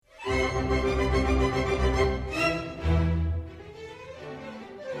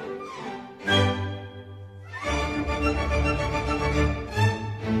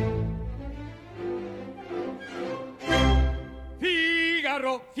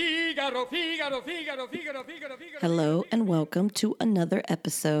Figaro, Figaro, Figaro, Figaro, Figaro, Figaro. Hello and welcome to another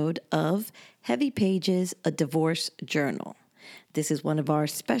episode of Heavy Pages, a Divorce Journal. This is one of our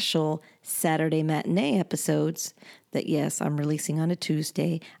special Saturday matinee episodes that, yes, I'm releasing on a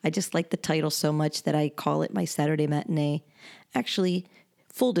Tuesday. I just like the title so much that I call it my Saturday matinee. Actually,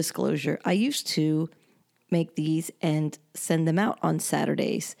 full disclosure, I used to make these and send them out on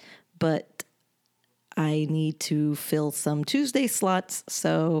Saturdays, but I need to fill some Tuesday slots,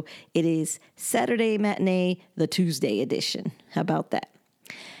 so it is Saturday Matinee, the Tuesday edition. How about that?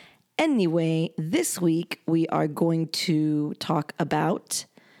 Anyway, this week we are going to talk about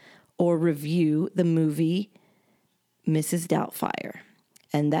or review the movie Mrs. Doubtfire.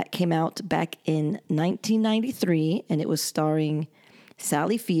 And that came out back in 1993, and it was starring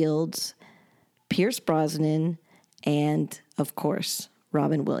Sally Fields, Pierce Brosnan, and, of course,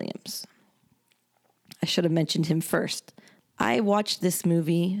 Robin Williams. I should have mentioned him first. I watched this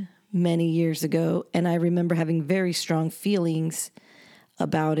movie many years ago, and I remember having very strong feelings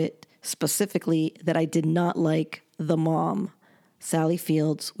about it, specifically that I did not like the mom, Sally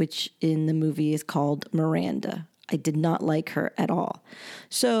Fields, which in the movie is called Miranda. I did not like her at all.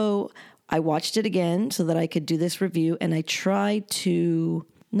 So I watched it again so that I could do this review, and I tried to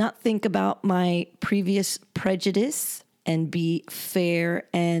not think about my previous prejudice and be fair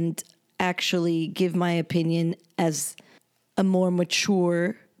and actually give my opinion as a more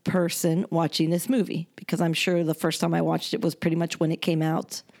mature person watching this movie, because I'm sure the first time I watched it was pretty much when it came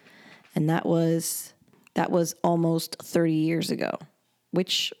out, and that was almost 30 years ago,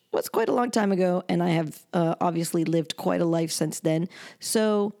 which was quite a long time ago, and I have obviously lived quite a life since then,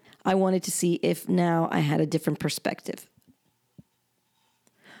 so I wanted to see if now I had a different perspective.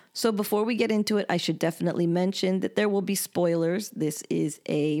 So before we get into it, I should definitely mention that there will be spoilers. This is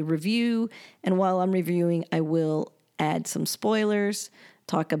a review, and while I'm reviewing, I will add some spoilers,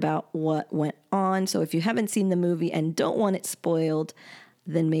 talk about what went on. So if you haven't seen the movie and don't want it spoiled,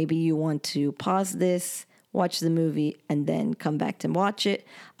 then maybe you want to pause this, watch the movie, and then come back and watch it.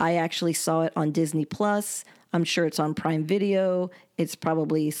 I actually saw it on Disney+. I'm sure it's on Prime Video. It's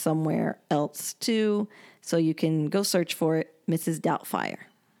probably somewhere else too, so you can go search for it, Mrs. Doubtfire.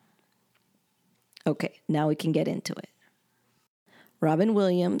 Okay, now we can get into it. Robin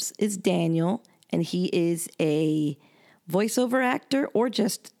Williams is Daniel, and he is a voiceover actor or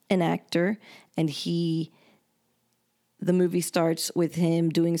just an actor. And the movie starts with him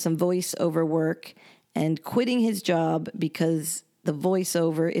doing some voiceover work and quitting his job because the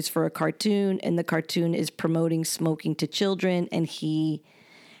voiceover is for a cartoon, and the cartoon is promoting smoking to children, and he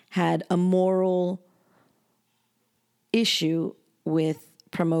had a moral issue with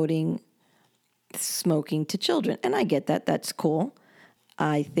promoting smoking to children. And I get that. That's cool.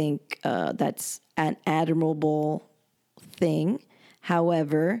 I think that's an admirable thing.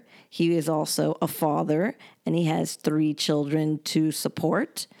 However, he is also a father, and he has 3 children to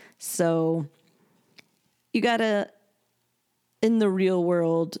support. So you gotta, in the real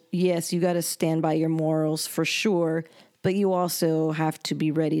world, yes, you gotta stand by your morals for sure, but you also have to be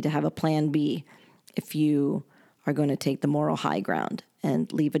ready to have a plan B if you are going to take the moral high ground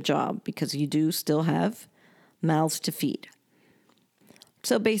and leave a job, because you do still have mouths to feed.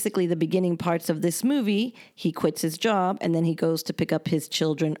 So basically, the beginning parts of this movie, he quits his job and then he goes to pick up his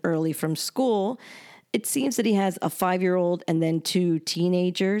children early from school. It seems that he has a 5-year-old and then 2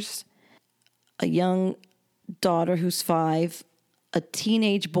 teenagers, a young daughter who's 5, a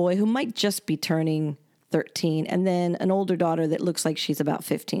teenage boy who might just be turning 13, and then an older daughter that looks like she's about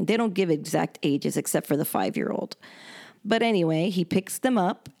 15. They don't give exact ages except for the 5-year-old. But anyway, he picks them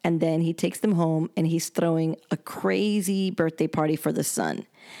up and then he takes them home, and he's throwing a crazy birthday party for the son.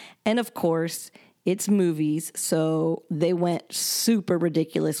 And of course, it's movies, so they went super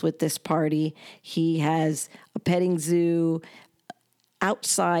ridiculous with this party. He has a petting zoo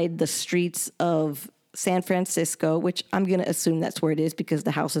outside the streets of San Francisco, which I'm going to assume that's where it is because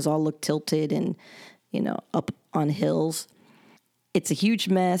the houses all look tilted and, up on hills. It's a huge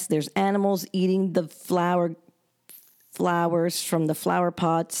mess. There's animals eating the flowers from the flower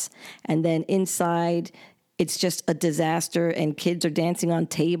pots, and then inside it's just a disaster, and kids are dancing on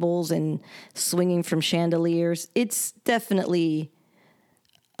tables and swinging from chandeliers. It's definitely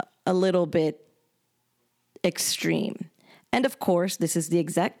a little bit extreme. And of course, this is the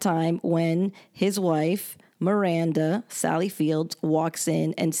exact time when his wife, Miranda, Sally Fields, walks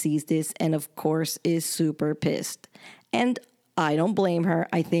in and sees this, and of course is super pissed. And I don't blame her.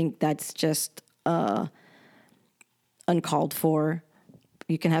 I think that's just uncalled for.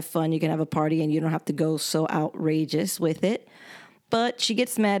 You can have fun, you can have a party, and you don't have to go so outrageous with it. But she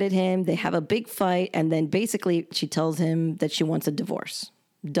gets mad at him. They have a big fight, and then basically she tells him that she wants a divorce.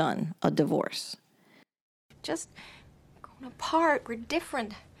 done, a divorce. Just grown apart. We're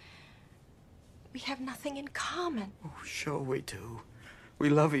different. We have nothing in common. Oh, sure we do. We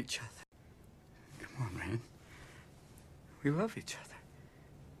love each other. Come on, man. We love each other.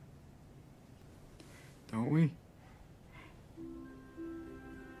 Don't we?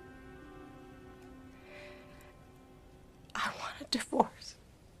 I want a divorce.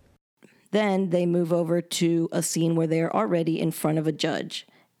 Then they move over to a scene where they're already in front of a judge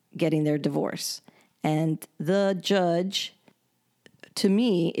getting their divorce. And the judge, to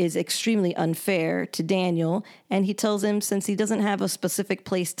me, is extremely unfair to Daniel. And he tells him, since he doesn't have a specific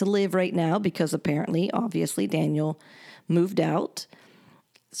place to live right now, because apparently, obviously, Daniel moved out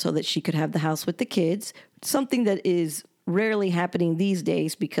so that she could have the house with the kids, something that is rarely happening these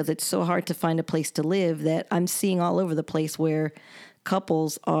days because it's so hard to find a place to live that I'm seeing all over the place where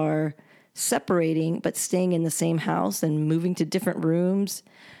couples are separating but staying in the same house and moving to different rooms.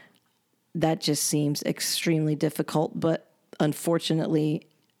 That just seems extremely difficult, but unfortunately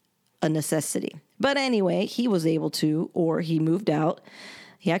a necessity. But anyway, he was able to, or he moved out.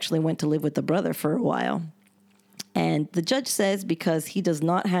 He actually went to live with the brother for a while. And the judge says because he does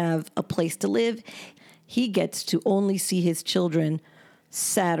not have a place to live, he gets to only see his children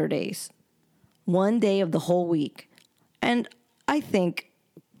Saturdays, one day of the whole week. And I think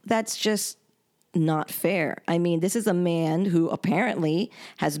that's just not fair. I mean, this is a man who apparently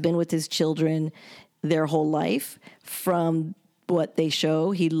has been with his children their whole life. From what they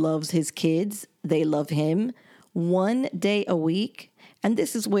show, he loves his kids. They love him. One day a week. And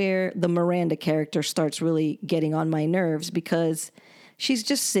this is where the Miranda character starts really getting on my nerves because she's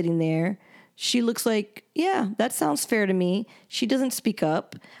just sitting there. She looks like, yeah, that sounds fair to me. She doesn't speak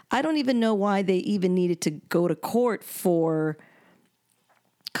up. I don't even know why they even needed to go to court for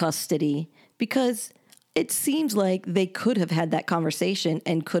custody because it seems like they could have had that conversation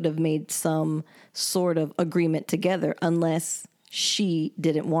and could have made some sort of agreement together unless she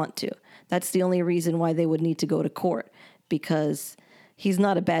didn't want to. That's the only reason why they would need to go to court because he's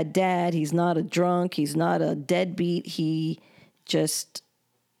not a bad dad. He's not a drunk. He's not a deadbeat. He just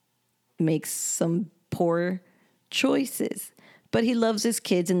makes some poor choices. But he loves his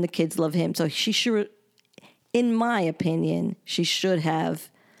kids and the kids love him. So she should, in my opinion, she should have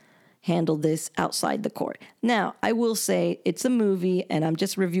handled this outside the court. Now, I will say it's a movie and I'm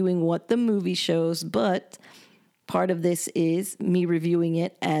just reviewing what the movie shows, but part of this is me reviewing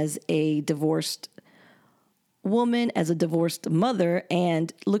it as a divorced woman, as a divorced mother,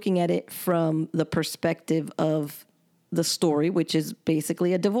 and looking at it from the perspective of the story, which is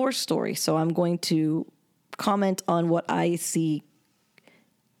basically a divorce story. So I'm going to comment on what I see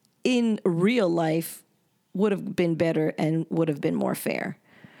in real life would have been better and would have been more fair.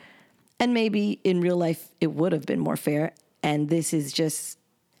 And maybe in real life it would have been more fair, and this is just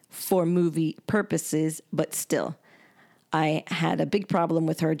for movie purposes, but still. I had a big problem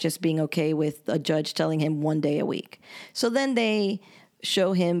with her just being okay with a judge telling him one day a week. So then they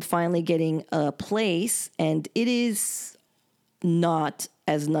show him finally getting a place, and it is not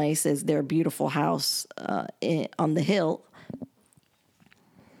as nice as their beautiful house on the hill,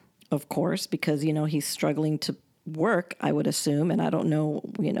 of course, because, he's struggling to work, I would assume, and I don't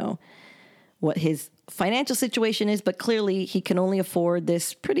know, what his financial situation is, but clearly he can only afford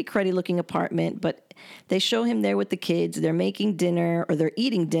this pretty cruddy looking apartment. But they show him there with the kids. They're making dinner or they're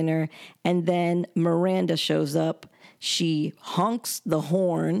eating dinner. And then Miranda shows up. She honks the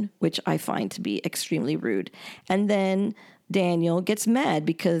horn, which I find to be extremely rude. And then Daniel gets mad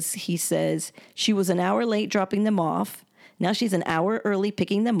because he says she was an hour late dropping them off. Now she's an hour early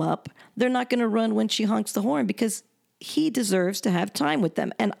picking them up. They're not going to run when she honks the horn because he deserves to have time with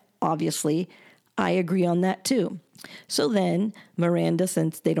them. And obviously, I agree on that too. So then Miranda,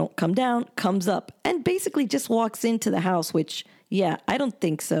 since they don't come down, comes up and basically just walks into the house, which, yeah, I don't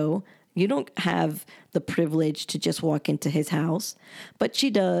think so. You don't have the privilege to just walk into his house. But she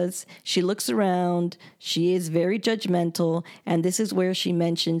does. She looks around. She is very judgmental. And this is where she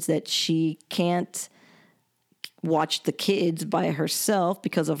mentions that she can't watch the kids by herself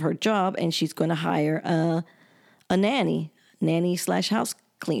because of her job. And she's going to hire a nanny/house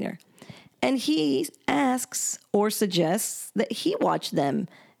cleaner. And he asks or suggests that he watch them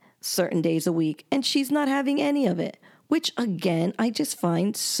certain days a week, and she's not having any of it, which again, I just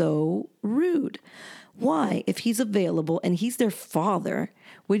find so rude. Why, if he's available and he's their father,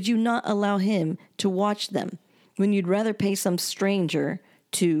 would you not allow him to watch them when you'd rather pay some stranger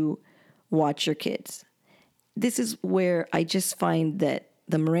to watch your kids? This is where I just find that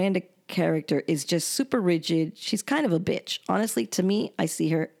the Miranda character is just super rigid. She's kind of a bitch. Honestly, to me, I see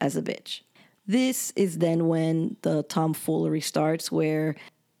her as a bitch. This is then when the tomfoolery starts, where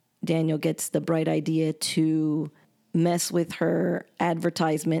Daniel gets the bright idea to mess with her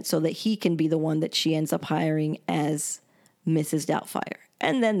advertisement so that he can be the one that she ends up hiring as Mrs. Doubtfire.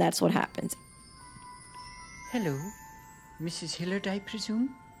 And then that's what happens. Hello, Mrs. Hillard, I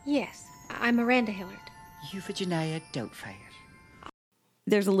presume? Yes, I'm Miranda Hillard. Euphigenia Doubtfire.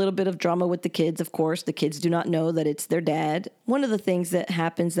 There's a little bit of drama with the kids, of course. The kids do not know that it's their dad. One of the things that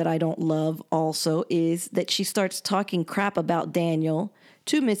happens that I don't love also is that she starts talking crap about Daniel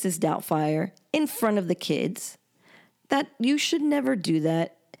to Mrs. Doubtfire in front of the kids. That you should never do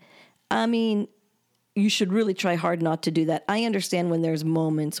that. I mean, you should really try hard not to do that. I understand when there's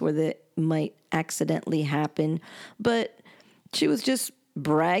moments where that might accidentally happen, but she was just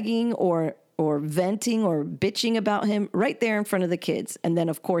bragging or venting or bitching about him right there in front of the kids. And then,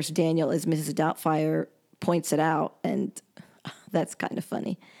 of course, Daniel, as Mrs. Doubtfire, points it out, and that's kind of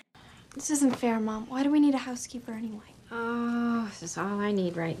funny. This isn't fair, Mom. Why do we need a housekeeper anyway? Oh, this is all I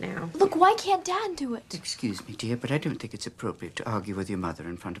need right now. Look, why can't Dad do it? Excuse me, dear, but I don't think it's appropriate to argue with your mother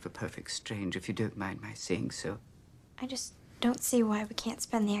in front of a perfect stranger, if you don't mind my saying so. I just don't see why we can't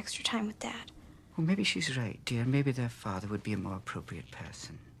spend the extra time with Dad. Well, maybe she's right, dear. Maybe their father would be a more appropriate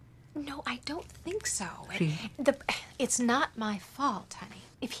person. No, I don't think so. Really? It's not my fault, honey.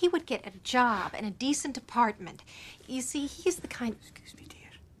 If he would get a job and a decent apartment, you see, he's the kind... Excuse me, dear.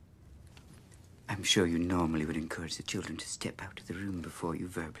 I'm sure you normally would encourage the children to step out of the room before you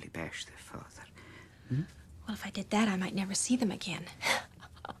verbally bash their father. Well, if I did that, I might never see them again.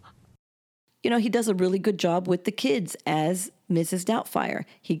 You know, he does a really good job with the kids as Mrs. Doubtfire.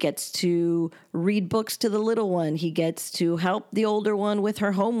 He gets to read books to the little one. He gets to help the older one with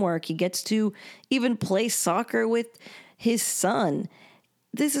her homework. He gets to even play soccer with his son.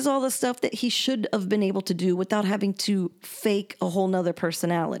 This is all the stuff that he should have been able to do without having to fake a whole nother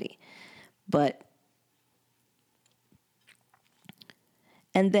personality.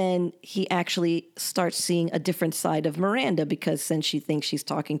 And then he actually starts seeing a different side of Miranda, because since she thinks she's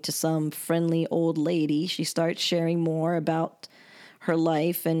talking to some friendly old lady, she starts sharing more about her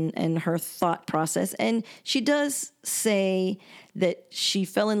life and her thought process. And she does say that she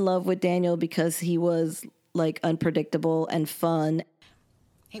fell in love with Daniel because he was like unpredictable and fun.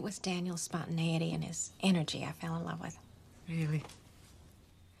 It was Daniel's spontaneity and his energy I fell in love with. Really?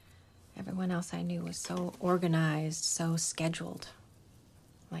 Everyone else I knew was so organized, so scheduled.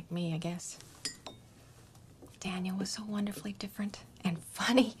 Like me, I guess. Daniel was so wonderfully different and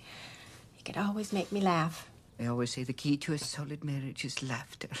funny. He could always make me laugh. They always say the key to a solid marriage is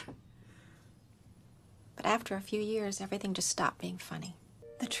laughter. But after a few years, everything just stopped being funny.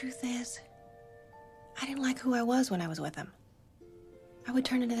 The truth is, I didn't like who I was when I was with him. I would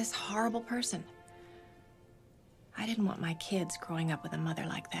turn into this horrible person. I didn't want my kids growing up with a mother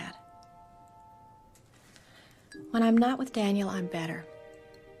like that. When I'm not with Daniel, I'm better.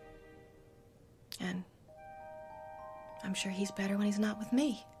 And I'm sure he's better when he's not with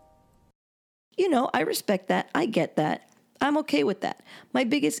me. You know, I respect that. I get that. I'm okay with that. My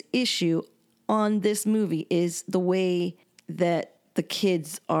biggest issue on this movie is the way that the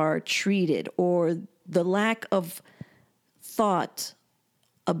kids are treated, or the lack of thought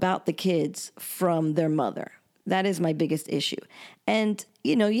about the kids from their mother. That is my biggest issue. And,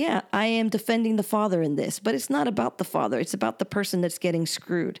 you know, yeah, I am defending the father in this, but it's not about the father. It's about the person that's getting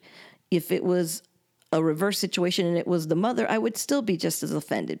screwed. If it was a reverse situation and it was the mother, I would still be just as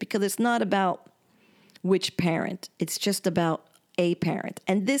offended, because it's not about which parent. It's just about a parent.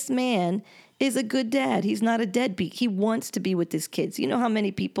 And this man is a good dad. He's not a deadbeat. He wants to be with his kids. You know how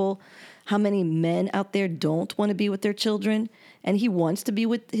many men out there don't want to be with their children, and he wants to be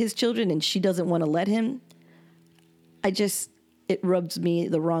with his children and she doesn't want to let him? It rubs me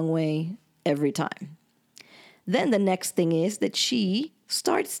the wrong way every time. Then the next thing is that she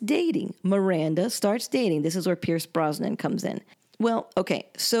starts dating. Miranda starts dating. This is where Pierce Brosnan comes in. Well, okay,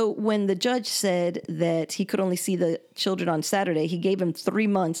 so when the judge said that he could only see the children on Saturday, he gave him 3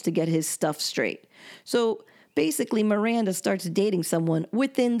 months to get his stuff straight. So basically, Miranda starts dating someone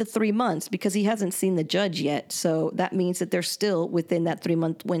within the 3 months, because he hasn't seen the judge yet. So that means that they're still within that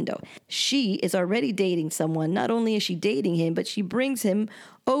 3-month window. She is already dating someone. Not only is she dating him, but she brings him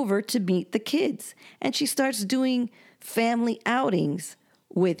over to meet the kids. And she starts doing family outings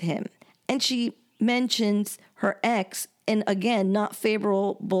with him. And she mentions her ex in, again, not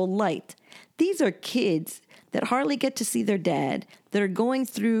favorable light. These are kids that hardly get to see their dad, that are going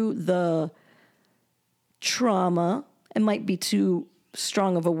through the trauma. It might be too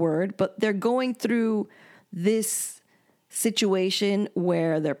strong of a word, but they're going through this situation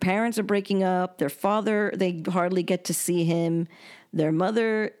where their parents are breaking up, their father, they hardly get to see him, their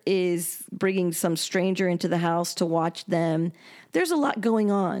mother is bringing some stranger into the house to watch them. There's a lot going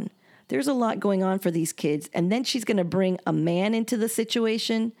on. There's a lot going on for these kids. And then she's going to bring a man into the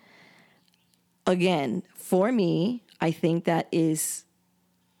situation. Again, for me, I think that is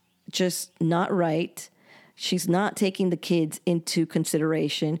just not right. She's not taking the kids into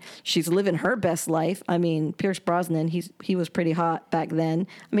consideration. She's living her best life. I mean, Pierce Brosnan, he was pretty hot back then.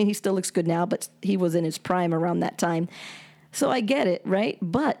 I mean, he still looks good now, but he was in his prime around that time. So I get it, right?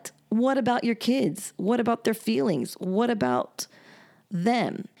 But what about your kids? What about their feelings? What about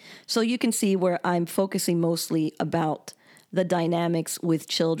them? So you can see where I'm focusing mostly about the dynamics with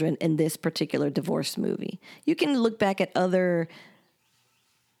children in this particular divorce movie. You can look back at other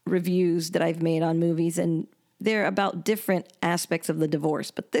reviews that I've made on movies, and they're about different aspects of the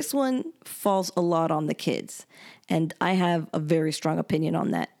divorce. But this one falls a lot on the kids. And I have a very strong opinion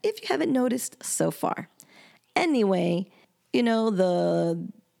on that, if you haven't noticed so far. Anyway, you know, the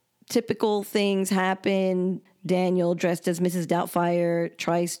typical things happen. Daniel, dressed as Mrs. Doubtfire,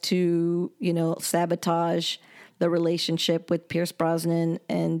 tries to, you know, sabotage the relationship with Pierce Brosnan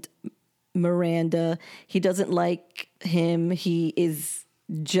and Miranda. He doesn't like him. He is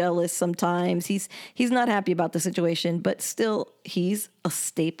jealous sometimes. He's not happy about the situation, but still he's a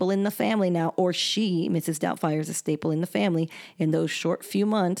staple in the family now, or she, Mrs. Doubtfire, is a staple in the family in those short few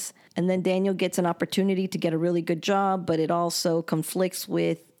months. And then Daniel gets an opportunity to get a really good job, but it also conflicts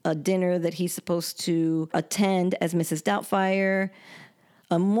with a dinner that he's supposed to attend as Mrs. Doubtfire.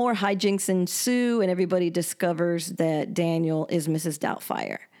 More hijinks ensue, and everybody discovers that Daniel is Mrs.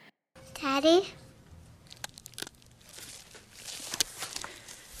 Doubtfire. Daddy?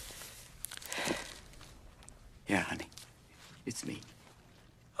 Yeah, honey. It's me.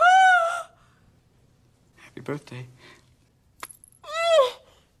 Happy birthday.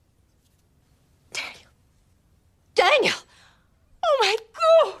 Daniel! Oh my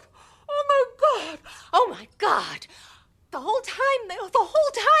God! Oh my God! Oh my God! The whole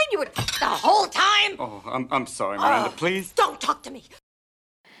time you were... The whole time! Oh, I'm sorry, Miranda. Please. Don't talk to me!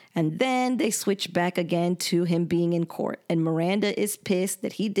 And then they switch back again to him being in court. And Miranda is pissed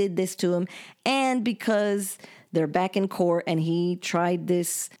that he did this to him. And because they're back in court and he tried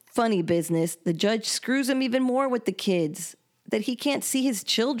this funny business, the judge screws him even more with the kids, that he can't see his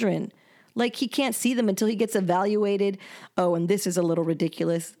children. Like, he can't see them until he gets evaluated. Oh, and this is a little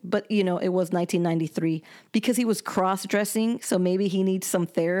ridiculous, but, you know, it was 1993 because he was cross-dressing, so maybe he needs some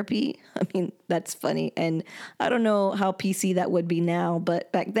therapy. I mean, that's funny. And I don't know how PC that would be now,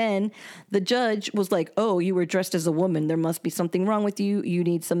 but back then, the judge was like, oh, you were dressed as a woman. There must be something wrong with you. You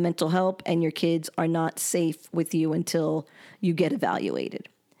need some mental help, and your kids are not safe with you until you get evaluated.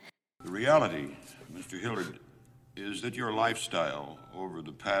 The reality, Mr. Hillard, is that your lifestyle over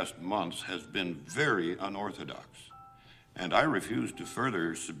the past months has been very unorthodox. And I refuse to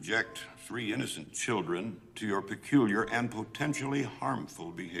further subject 3 innocent children to your peculiar and potentially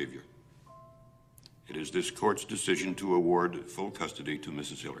harmful behavior. It is this court's decision to award full custody to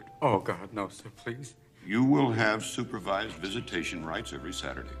Mrs. Hillard. Oh, God, no, sir, please. You will have supervised visitation rights every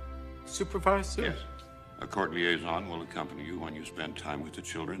Saturday. Supervised, sir? Yes. A court liaison will accompany you when you spend time with the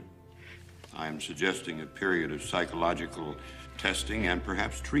children. I am suggesting a period of psychological testing and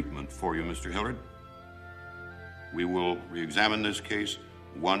perhaps treatment for you, Mr. Hillard. We will re-examine this case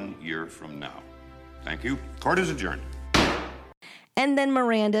 1 year from now. Thank you. Court is adjourned. And then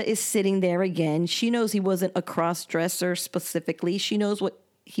Miranda is sitting there again. She knows he wasn't a cross-dresser specifically. She knows what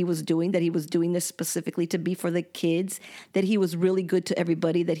he was doing, that he was doing this specifically to be for the kids, that he was really good to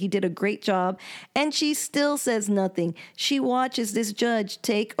everybody, that he did a great job. And she still says nothing. She watches this judge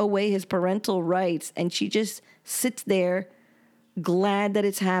take away his parental rights, and she just sits there glad that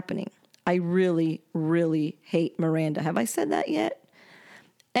it's happening. I really, really hate Miranda. Have I said that yet?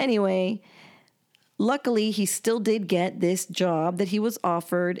 Anyway, luckily, he still did get this job that he was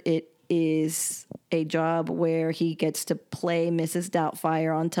offered. It is a job where he gets to play Mrs.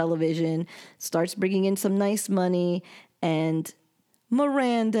 Doubtfire on television, starts bringing in some nice money, and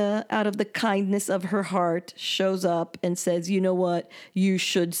Miranda, out of the kindness of her heart, shows up and says, you know what, you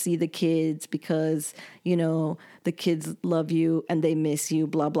should see the kids because, you know, the kids love you and they miss you,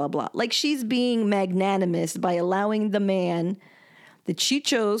 blah, blah, blah. Like, she's being magnanimous by allowing the man that she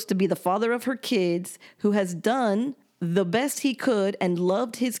chose to be the father of her kids, who has done the best he could and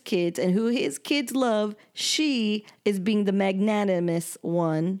loved his kids and who his kids love. She is being the magnanimous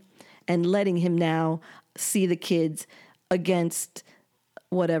one and letting him now see the kids against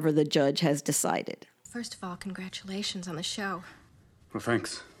whatever the judge has decided. First of all, congratulations on the show. Well,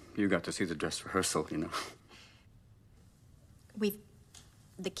 thanks. You got to see the dress rehearsal, you know.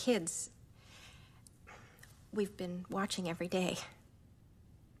 The kids, we've been watching every day.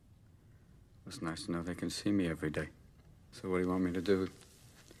 It's nice to know they can see me every day. So what do you want me to do?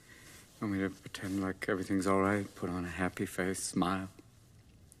 Want me to pretend like everything's all right, put on a happy face, smile?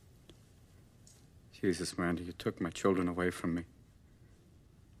 Jesus, Miranda, you took my children away from me.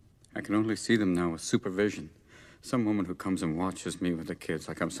 I can only see them now with supervision. Some woman who comes and watches me with the kids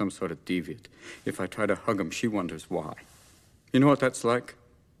like I'm some sort of deviant. If I try to hug them, she wonders why. You know what that's like?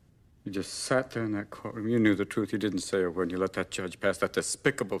 You just sat there in that courtroom. You knew the truth. You didn't say a word. You let that judge pass that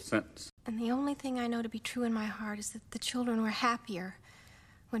despicable sentence. And the only thing I know to be true in my heart is that the children were happier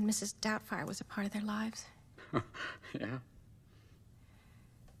when Mrs. Doubtfire was a part of their lives. Yeah?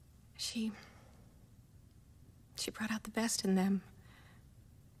 She brought out the best in them.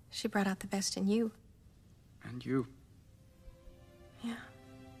 She brought out the best in you. And you. Yeah.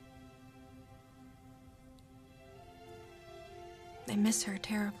 They miss her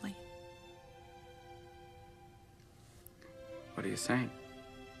terribly. What are you saying?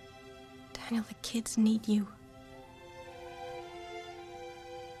 Daniel, the kids need you.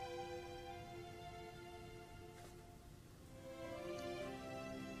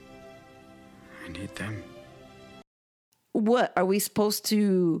 I need them. What, are we supposed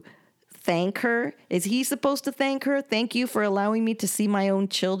to thank her? Is he supposed to thank her? Thank you for allowing me to see my own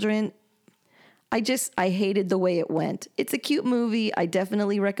children. I hated the way it went. It's a cute movie. I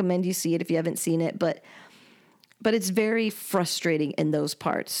definitely recommend you see it if you haven't seen it, but it's very frustrating in those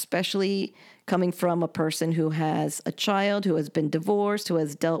parts, especially coming from a person who has a child, who has been divorced, who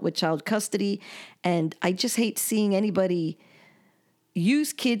has dealt with child custody. And I just hate seeing anybody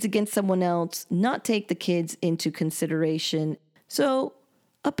use kids against someone else, not take the kids into consideration. So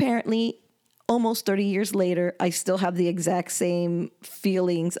apparently, almost 30 years later, I still have the exact same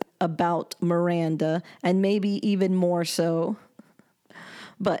feelings about Miranda, and maybe even more so.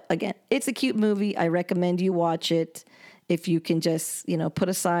 But again, it's a cute movie. I recommend you watch it. If you can just, put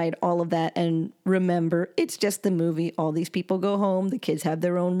aside all of that and remember, it's just a movie. All these people go home. The kids have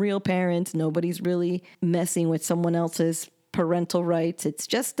their own real parents. Nobody's really messing with someone else's parental rights. It's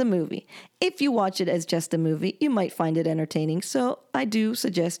just a movie. If you watch it as just a movie, you might find it entertaining. So I do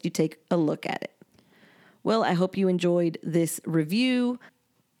suggest you take a look at it. Well, I hope you enjoyed this review.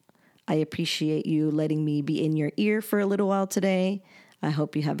 I appreciate you letting me be in your ear for a little while today. I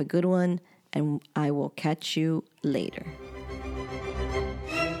hope you have a good one, and I will catch you later.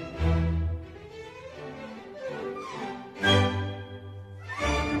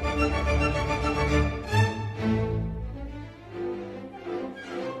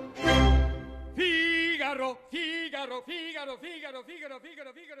 Figaro, Figaro, Figaro, Figaro, Figaro, Figaro,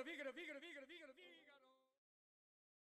 Figaro, Figaro, Figaro, Figaro.